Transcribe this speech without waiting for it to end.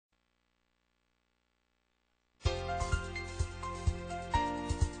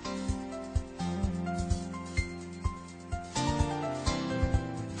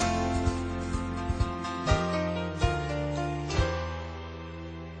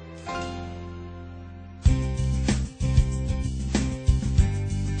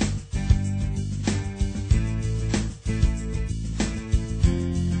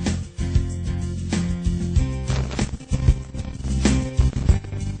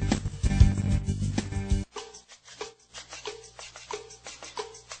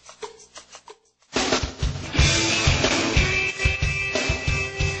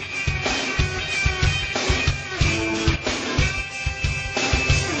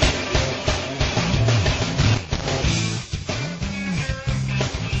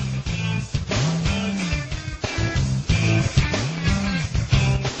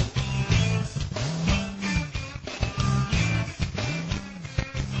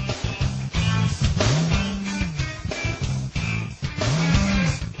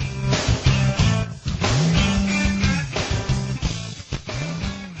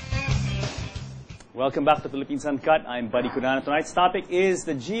Welcome back to Philippines Uncut. I'm Buddy Cunanan. Tonight's topic is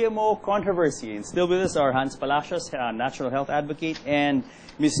the GMO controversy. And still with us are Hans Palacios, Natural Health Advocate, and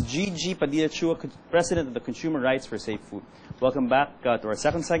Ms. Gigi Padilla-Chua, President of the Consumer Rights for Safe Food. Welcome back to our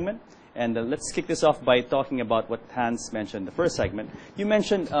second segment. And let's kick this off by talking about what Hans mentioned in the first segment. You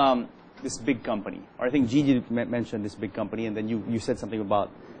mentioned this big company, or I think Gigi mentioned this big company, and then you said something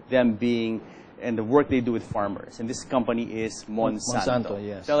about them being and the work they do with farmers. And this company is Monsanto.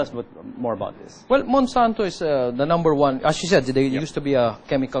 Yes. Tell us more about this. Well, Monsanto is the number one. As you said, they used to be a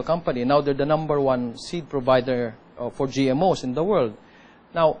chemical company. Now they're the number one seed provider for GMOs in the world.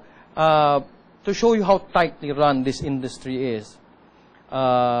 Now, to show you how tightly run this industry is,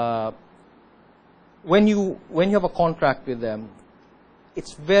 when you have a contract with them,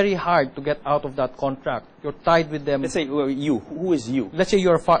 it's very hard to get out of that contract. You're tied with them. Let's say you. Who is you? Let's say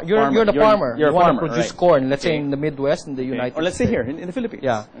you're the farmer. You want to produce corn. Let's say in the Midwest, in the United States. Or let's say here in the Philippines.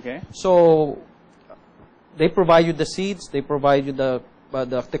 Yeah. Okay. So they provide you the seeds. They provide you the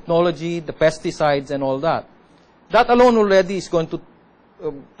technology, the pesticides, and all that. That alone already is going to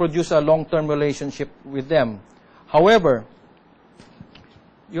produce a long-term relationship with them. However,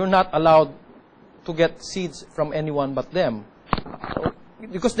 you're not allowed to get seeds from anyone but them,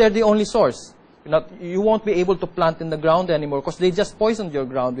 because they're the only source. You won't be able to plant in the ground anymore because they just poisoned your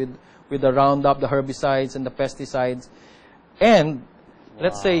ground with the Roundup, the herbicides, and the pesticides. And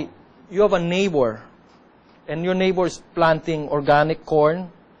let's say you have a neighbor, and your neighbor is planting organic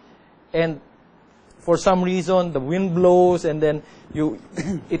corn, and for some reason the wind blows, and then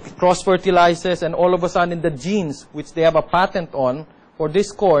it cross-fertilizes, and all of a sudden the genes, which they have a patent on for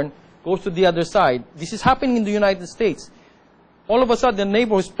this corn, goes to the other side. This is happening in the United States. All of a sudden, the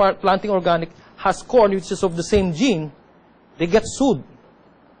neighbor who's planting organic has corn which is of the same gene. They get sued.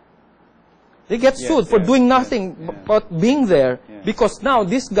 They get sued for doing nothing but being there, because now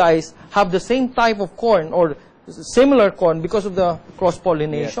these guys have the same type of corn or similar corn because of the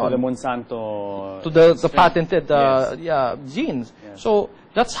cross-pollination. To the Monsanto. To the patented genes. Yes. So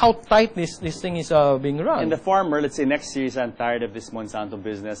that's how tight this thing is being run. And the farmer, let's say next year, I'm tired of this Monsanto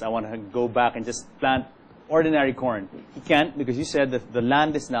business. I want to go back and just plant ordinary corn. He can't, because you said that the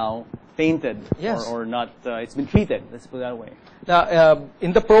land is now tainted or not. It's been treated. Let's put it that way. Now,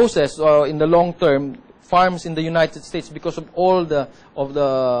 in the process, in the long term, farms in the United States, because of all the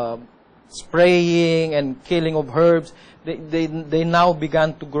spraying and killing of herbs, they now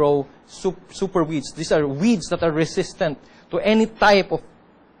began to grow super weeds. These are weeds that are resistant to any type of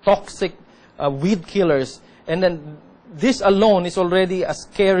toxic weed killers. And then this alone is already a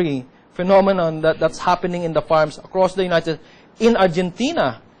scary phenomenon that's happening in the farms across the United States. In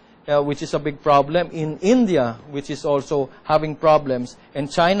Argentina, which is a big problem. In India, which is also having problems.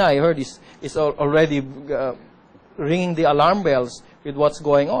 And China, I heard, is already ringing the alarm bells with what's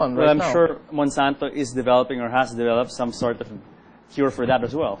going on right now. Well, I'm sure Monsanto is developing or has developed some sort of cure for that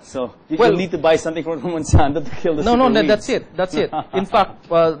as well. So you'll need to buy something from Monsanto to kill the super weeds. That's it. That's it. In fact,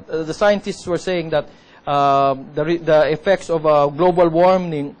 the scientists were saying that the effects of global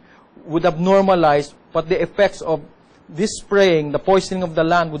warming would have normalized, but the effects of this spraying, the poisoning of the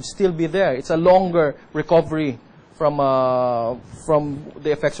land, would still be there. It's a longer recovery from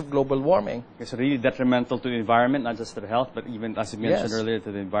the effects of global warming. Okay, so really detrimental to the environment, not just to the health, but even, as you mentioned earlier,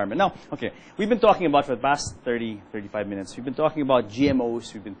 to the environment. Now, okay, we've been talking about, for the past 30, 35 minutes, we've been talking about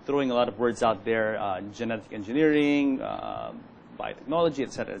GMOs. We've been throwing a lot of words out there, genetic engineering, biotechnology,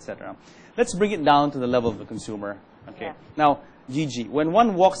 etc., etc. Let's bring it down to the level of the consumer. Okay. Yeah. Now, Gigi, when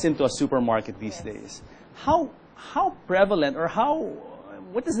one walks into a supermarket these days, how prevalent or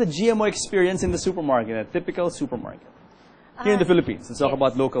what is the GMO experience in the supermarket, a typical supermarket? Here in the Philippines, let's talk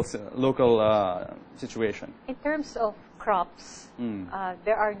about local situation. In terms of crops,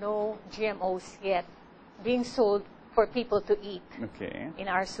 there are no GMOs yet being sold for people to eat in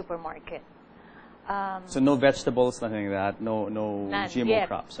our supermarket. So no vegetables, nothing like that, no GMO yet,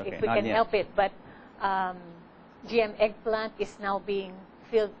 crops. Okay, if we can help it, but GM eggplant is now being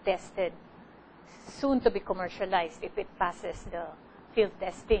field tested, soon to be commercialized if it passes the field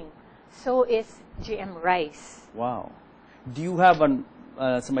testing. So is GM rice. Wow. Do you have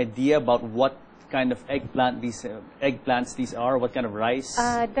some idea about what kind of eggplants these are? What kind of rice?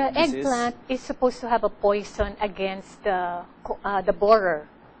 The eggplant is supposed to have a poison against the borer.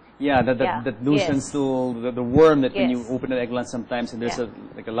 Yeah, that nuisance to the worm that when you open an eggplant sometimes and there's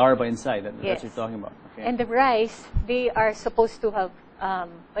like a larva inside. That's what you're talking about. Okay. And the rice, they are supposed to have,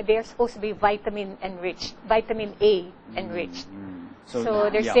 they are supposed to be vitamin enriched, vitamin A enriched. So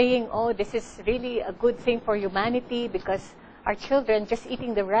they're saying, oh, this is really a good thing for humanity because our children just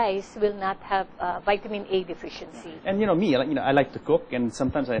eating the rice will not have vitamin A deficiency. And you know me, I like to cook, and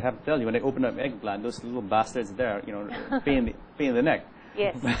sometimes I have to tell you, when I open up eggplant, those little bastards there, pain in the neck.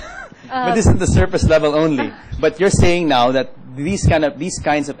 Yes. But this is the surface level only. But you're saying now that these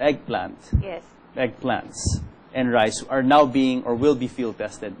kinds of eggplants and rice are now being or will be field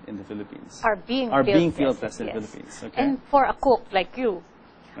tested in the Philippines. Are being field tested in the Philippines. Okay. And for a cook like you,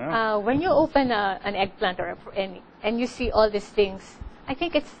 when you open an eggplant and you see all these things, I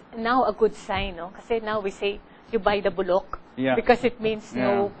think it's now a good sign, no? Because now we say you buy the bulok because it means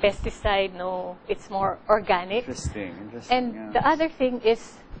no pesticide, it's more organic. Interesting. And the other thing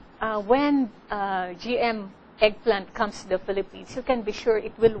is when GM eggplant comes to the Philippines, you can be sure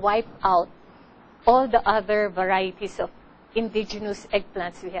it will wipe out all the other varieties of indigenous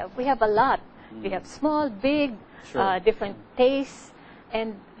eggplants we have. We have a lot. We have small, big, different tastes.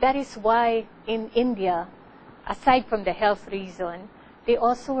 And that is why in India, aside from the health reason, they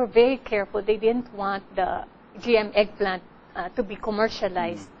also were very careful. They didn't want the GM eggplant to be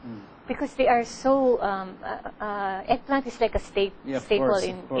commercialized because they are so, eggplant is like a staple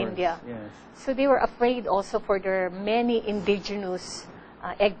in India. Yes. So they were afraid also for their many indigenous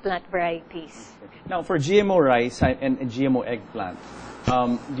eggplant varieties. Now, for GMO rice and GMO eggplant,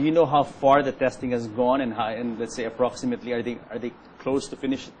 do you know how far the testing has gone, and let's say approximately are they close to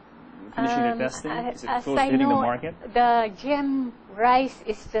finishing their testing? Is it close to hitting the market? The GM rice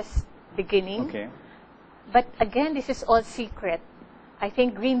is just beginning. Okay. But again, this is all secret. I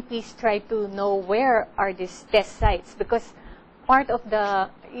think Greenpeace tried to know where are these test sites because part of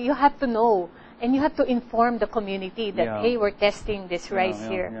you have to know. And you have to inform the community that, hey, we're testing this rice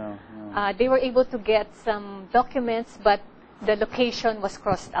here. They were able to get some documents, but the location was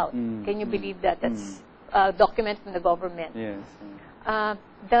crossed out. Can you believe that? That's a document from the government. Yes.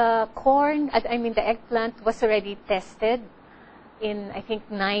 The corn, the eggplant was already tested in, I think,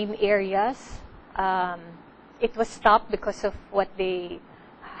 9 areas. It was stopped because of what they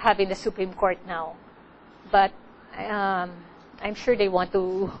have in the Supreme Court now. But I'm sure they want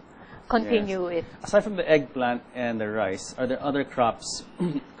to continue it. Aside from the eggplant and the rice, are there other crops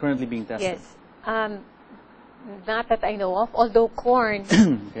currently being tested? Yes. Not that I know of, although corn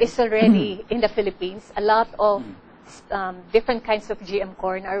is already in the Philippines. A lot of different kinds of GM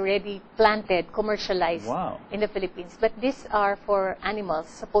corn are already planted, commercialized in the Philippines. But these are for animals,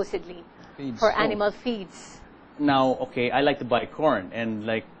 supposedly, for animal feeds. Now, okay, I like to buy corn, and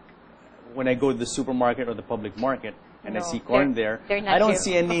like when I go to the supermarket or the public market, and I see corn there, I don't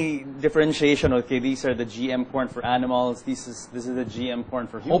see any differentiation. Okay, these are the GM corn for animals. This is the GM corn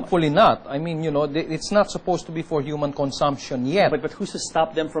for humans. Hopefully not. I mean, it's not supposed to be for human consumption yet. But who's to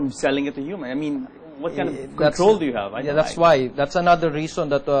stop them from selling it to human? I mean, what kind of control do you have? That's why. That's another reason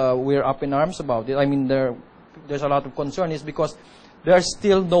that we're up in arms about it. I mean, there's a lot of concern is because there are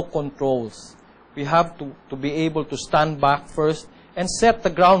still no controls. We have to be able to stand back first and set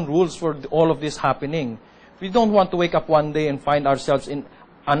the ground rules for all of this happening. We don't want to wake up one day and find ourselves in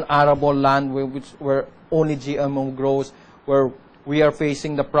an arable land where only GMO grows, where we are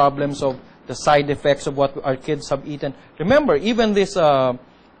facing the problems of the side effects of what our kids have eaten. Remember, even this corn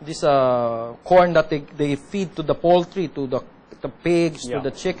that they feed to the poultry, to the pigs, to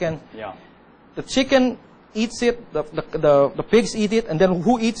the chicken. Yeah. The chicken eats it, the pigs eat it, and then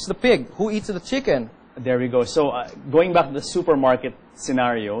who eats the pig? Who eats the chicken? There we go. So going back to the supermarket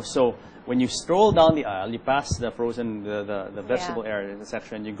scenario, so when you stroll down the aisle, you pass the frozen, the vegetable area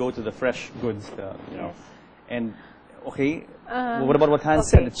section, you go to the fresh goods, and okay, what about what Hans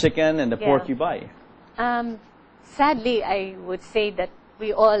said, the chicken and the pork you buy? Sadly, I would say that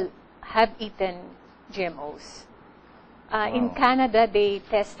we all have eaten GMOs. In Canada, they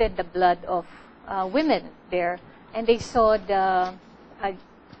tested the blood of women there, and they saw the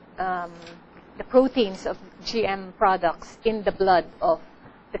proteins of GM products in the blood of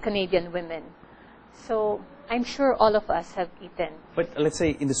the Canadian women. So I'm sure all of us have eaten. But let's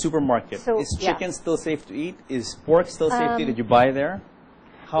say in the supermarket, is chicken still safe to eat? Is pork still safe to eat? Did you buy there?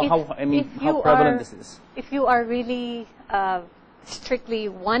 How prevalent this is? If you are really strictly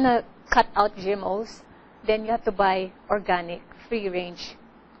want to cut out GMOs, then you have to buy organic, free-range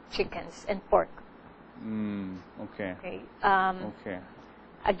chickens and pork. Okay. Okay.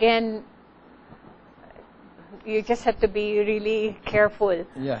 Again, you just have to be really careful.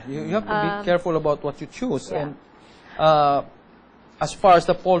 Yeah, you have to be careful about what you choose. Yeah. And as far as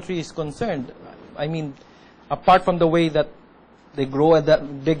the poultry is concerned, I mean, apart from the way that they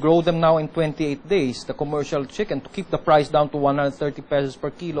grow them now in 28 days, the commercial chicken, to keep the price down to 130 pesos per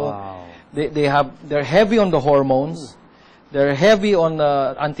kilo. Wow. They're heavy on the hormones. They're heavy on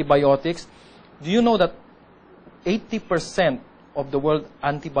the antibiotics. Do you know that 80% of the world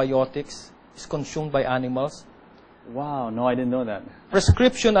antibiotics is consumed by animals. Wow, no, I didn't know that.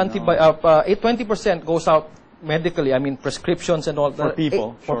 Prescription 20% goes out medically. I mean, prescriptions and all that. For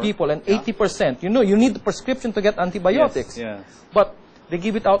people. For sure. people, and 80%. You know, you need the prescription to get antibiotics. Yes. But they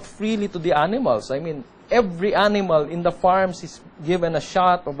give it out freely to the animals. I mean, every animal in the farms is given a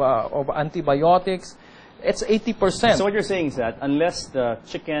shot of antibiotics. It's 80%. So what you're saying is that unless the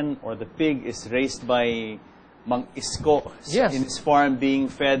chicken or the pig is raised by Mang Isko Yes. in his farm being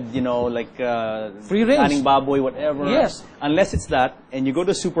fed, you know, like Free range. kaning baboy, whatever. Yes. Unless it's that, and you go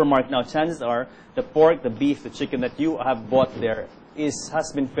to a supermarket now, chances are the pork, the beef, the chicken that you have bought there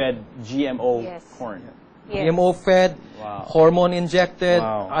has been fed GMO Yes. corn. Yes. GMO fed, Wow. hormone injected,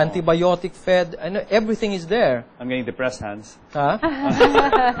 Wow. antibiotic fed, and everything is there. I'm getting depressed, Hans. Huh?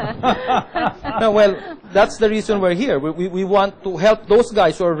 No, well, that's the reason we're here. We want to help those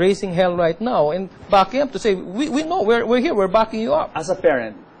guys who are raising hell right now and backing up to say, we know, we're here, we're backing you up. As a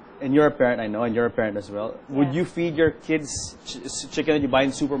parent, and you're a parent, I know, and you're a parent as well, would Yeah. you feed your kids chicken that you buy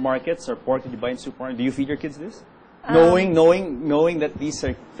in supermarkets or pork that you buy in supermarkets? Do you feed your kids this? Knowing that these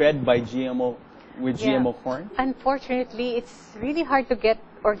are fed by GMO, with Yeah. GMO corn? Unfortunately, it's really hard to get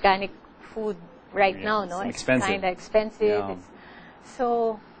organic food right Yeah, now. No, it's it's expensive. kind of expensive. Yeah.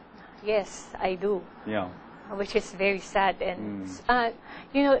 So, yes, I do, Yeah. which is very sad. And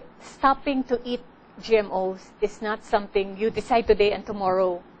you know, stopping to eat GMOs is not something you decide today and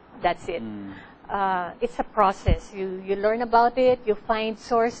tomorrow. That's it. It's a process. You learn about it. You find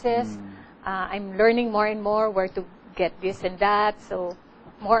sources. I'm learning more and more where to get this and that. So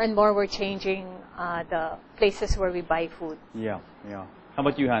more and more we're changing the places where we buy food. Yeah. How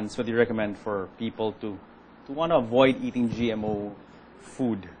about you, Hans? What do you recommend for people to want to avoid eating GMO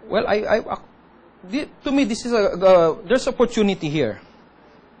food? Well, to me, this is there's opportunity here.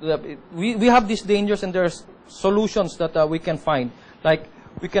 We have these dangers, and there's solutions that we can find. Like,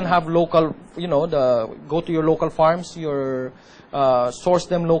 we can have local, you know, go to your local farms, source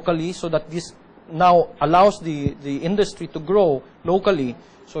them locally, so that this now allows the industry to grow locally.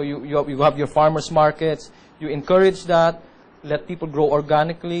 So you have your farmers markets, you encourage that, let people grow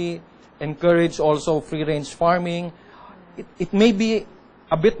organically, encourage also free-range farming. It may be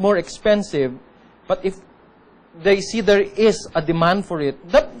a bit more expensive, but if they see there is a demand for it,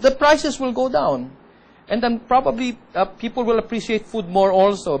 the prices will go down. And then probably people will appreciate food more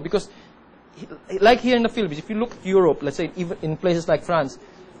also, because like here in the Philippines, if you look at Europe, let's say even in places like France,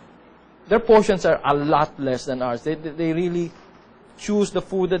 their portions are a lot less than ours. They really choose the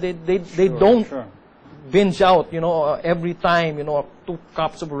food that they don't binge out, you know, every time, you know, 2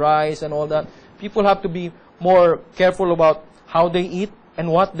 cups of rice and all that. People have to be more careful about how they eat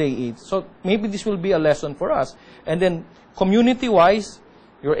and what they eat. So maybe this will be a lesson for us. And then community-wise,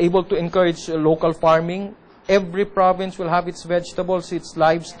 you're able to encourage local farming. Every province will have its vegetables, its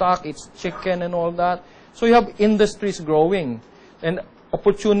livestock, its chicken and all that. So you have industries growing and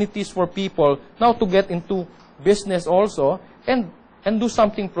opportunities for people now to get into business also and do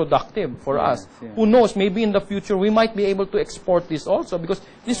something productive for us. Yeah. Who knows, maybe in the future we might be able to export this also, because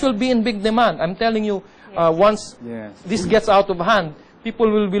this will be in big demand. I'm telling you, once this gets out of hand, people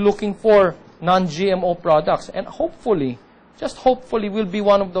will be looking for non-GMO products, and hopefully, just hopefully, we'll be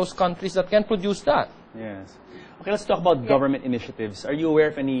one of those countries that can produce that. Yes. Okay, let's talk about government initiatives. Are you aware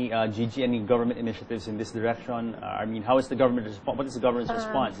of any any government initiatives in this direction? I mean, how is the government what is the government's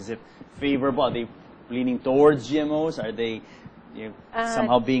response? Is it favorable? Are they leaning towards GMOs? Are they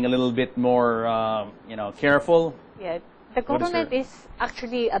somehow being a little bit more careful? Yeah, the government is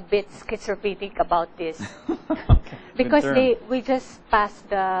actually a bit schizophrenic about this. Okay. Because we just passed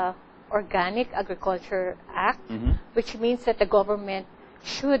the Organic Agriculture Act, which means that the government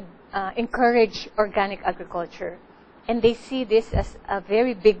should encourage organic agriculture. And they see this as a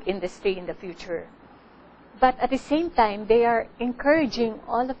very big industry in the future. But at the same time, they are encouraging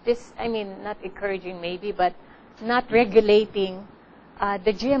all of this, I mean, not encouraging maybe, but not regulating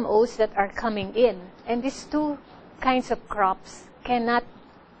the GMOs that are coming in. And these two kinds of crops cannot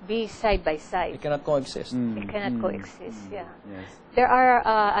be side by side. They cannot coexist. They cannot coexist, yeah. Yes. There are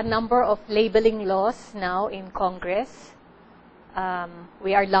a number of labeling laws now in Congress.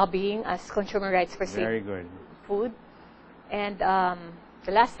 We are lobbying as Consumer Rights for Safe Food. And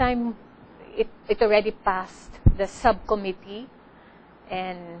the last time, it already passed the subcommittee.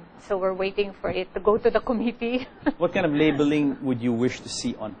 And so we're waiting for it to go to the committee. What kind of labeling would you wish to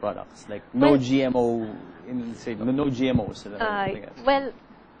see on products? Like no GMO, no GMOs?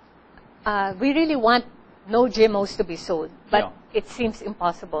 We really want no GMOs to be sold, but it seems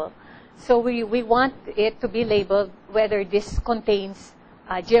impossible. So we want it to be labeled whether this contains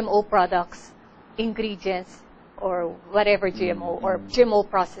GMO products, ingredients, or whatever GMO or GMO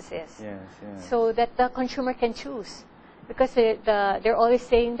processes. Yes, yes. So that the consumer can choose. Because they're always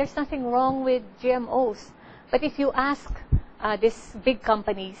saying there's nothing wrong with GMOs. But if you ask these big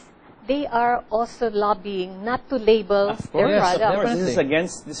companies, they are also lobbying not to label their Yes, products. of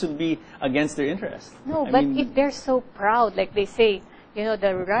course. This would be against their interest. No, I but mean, if they're so proud, like they say, you know,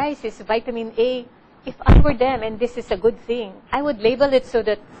 the rice is vitamin A, if I were them and this is a good thing, I would label it so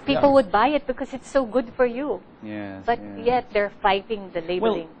that people would buy it because it's so good for you. yes, But yes. yet they're fighting the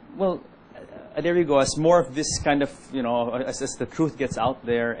labeling. Well, there you go. As more of this kind of, you know, as the truth gets out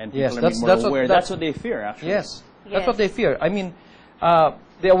there and people Yes, are that's- more that's what- aware, that's- that's what they fear, actually. Yes, Yes. that's what they fear. I mean,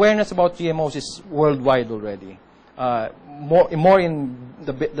 the awareness about GMOs is worldwide already. More in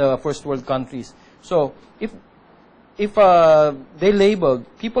the first world countries. So if they label,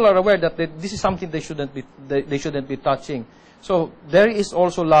 people are aware that this is something they shouldn't be touching. So there is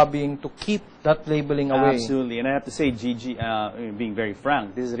also lobbying to keep that labeling away. Absolutely. And I have to say, Gigi, being very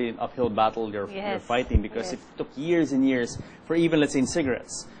frank, this is really an uphill battle you're fighting, because it took years and years for even, let's say, in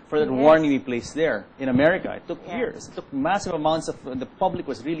cigarettes, for that warning to be placed there. In America, it took years. It took massive amounts of, the public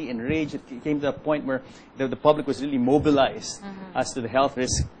was really enraged. It came to a point where the public was really mobilized as to the health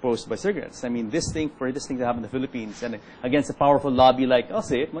risk posed by cigarettes. I mean, for this thing to happen in the Philippines, and against a powerful lobby like, I'll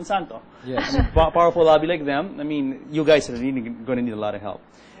say it, Monsanto. Yes. I mean, powerful lobby like them, I mean, you guys are really going to need a lot of help.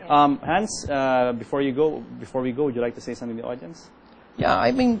 Hans, before we go, would you like to say something to the audience? Yeah,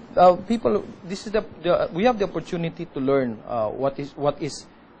 I mean, people. This is we have the opportunity to learn what is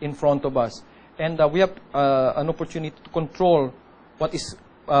in front of us, and we have an opportunity to control what is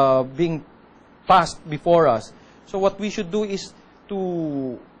being passed before us. So what we should do is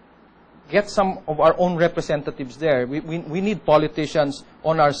to get some of our own representatives there. We need politicians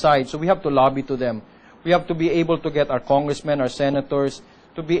on our side, so we have to lobby to them. We have to be able to get our congressmen, our senators,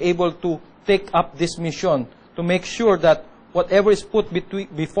 to be able to take up this mission to make sure that whatever is put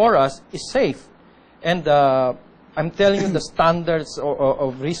before us is safe. And I'm telling you, the standards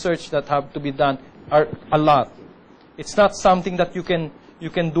of research that have to be done are a lot. It's not something that you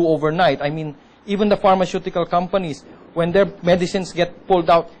can do overnight. I mean, even the pharmaceutical companies, when their medicines get pulled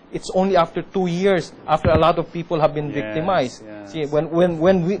out, it's only after 2 years, after a lot of people have been victimized. Yes. See, when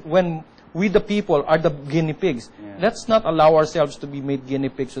we the people are the guinea pigs. Let's not allow ourselves to be made guinea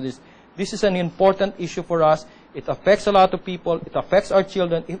pigs. So this is an important issue for us. It affects a lot of people. It affects our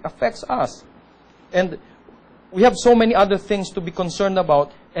children. It affects us. And we have so many other things to be concerned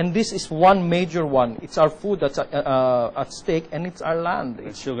about, and this is one major one. It's our food that's at stake, and it's our land.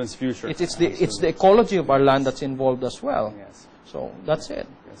 It's children's future. It's the ecology of our land that's involved as well. Yes. So that's it.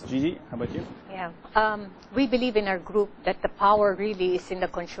 Yes. Gigi, how about you? Yeah. We believe in our group that the power really is in the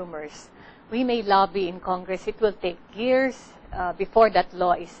consumers. We may lobby in Congress. It will take years before that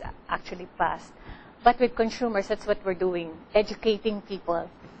law is actually passed. But with consumers, that's what we're doing, educating people.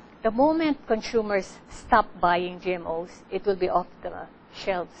 The moment consumers stop buying GMOs, it will be off the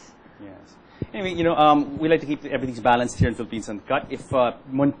shelves. Yes. Anyway, you know, we like to keep everything's balanced here in Philippines Uncut. If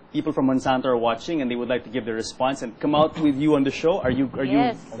people from Monsanto are watching and they would like to give their response and come out with you on the show, are you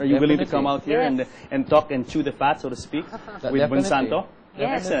willing to come out here and talk and chew the fat, so to speak, with Monsanto?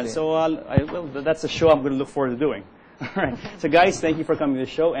 Yes. Excellent. So that's a show I'm going to look forward to doing. All right. So guys, thank you for coming to the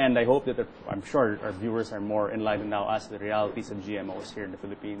show, and I hope that I'm sure our viewers are more enlightened now as to the realities of GMOs here in the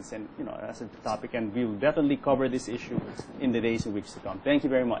Philippines, and you know, as a topic, and we will definitely cover this issue in the days and weeks to come. Thank you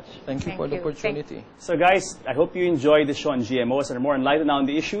very much. Thank you for the opportunity. So guys, I hope you enjoyed the show on GMOs and are more enlightened now on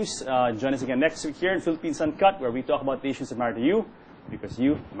the issues. Join us again next week here in Philippines Uncut, where we talk about the issues that matter to you, because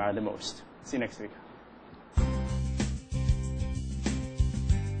you matter the most. See you next week.